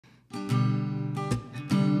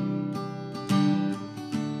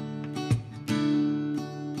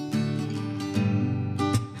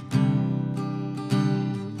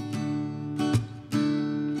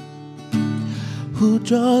Who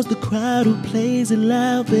draws the crowd, who plays it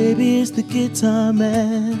loud, baby, it's the guitar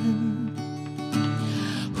man.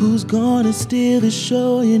 Who's gonna steal the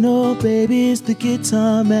show, you know, baby, it's the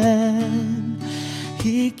guitar man.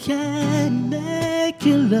 He can make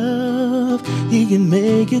you love, he can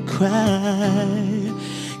make you cry.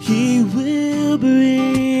 He will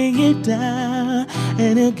bring you down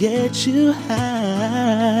and he'll get you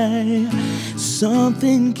high.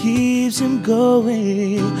 Something keeps him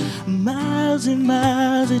going miles and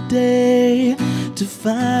miles a day to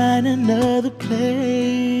find another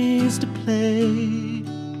place to play.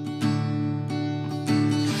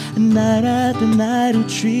 Night after night, who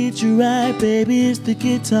treats you right, baby, it's the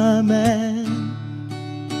guitar man.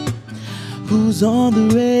 Who's on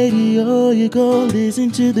the radio, you go listen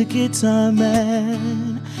to the guitar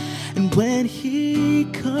man. And when he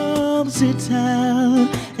comes to town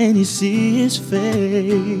and you see his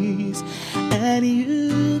face, and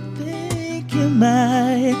you think you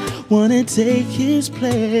might wanna take his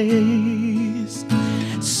place,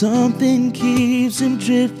 something keeps him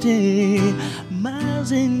drifting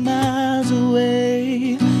miles and miles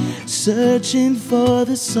away, searching for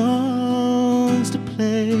the songs to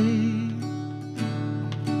play.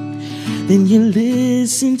 Then you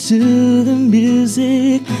listen to the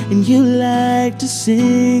music and you like to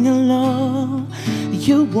sing along.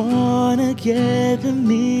 You wanna get the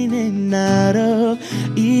meaning out of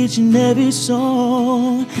each and every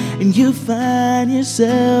song, and you find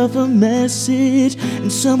yourself a message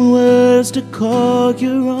and some words to call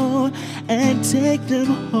your own and take them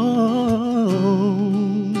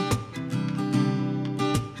home.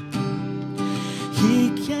 He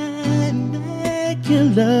can make you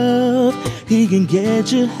love, he can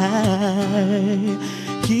get you high.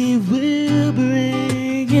 He will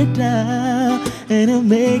bring you down and he'll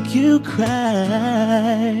make you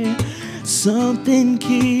cry. Something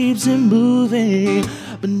keeps him moving,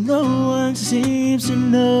 but no one seems to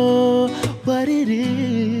know what it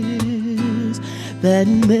is that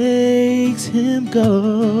makes him go.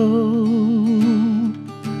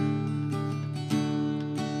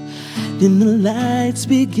 Then the lights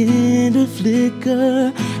begin to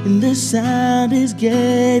flicker and the sound is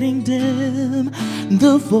getting dim.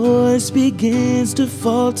 The voice begins to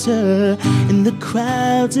falter and the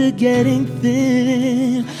crowds are getting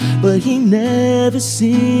thin. But he never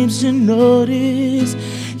seems to notice,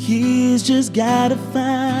 he's just gotta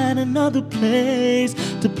find another place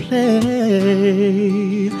to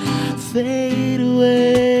play. Fade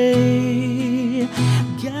away,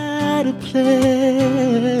 gotta play.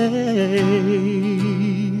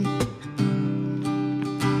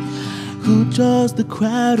 Who draws the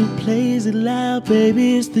crowd, who plays it loud,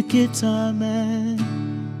 baby, it's the guitar man.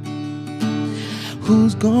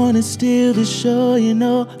 Who's gonna steal the show, you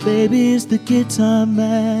know, baby, it's the guitar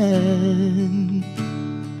man.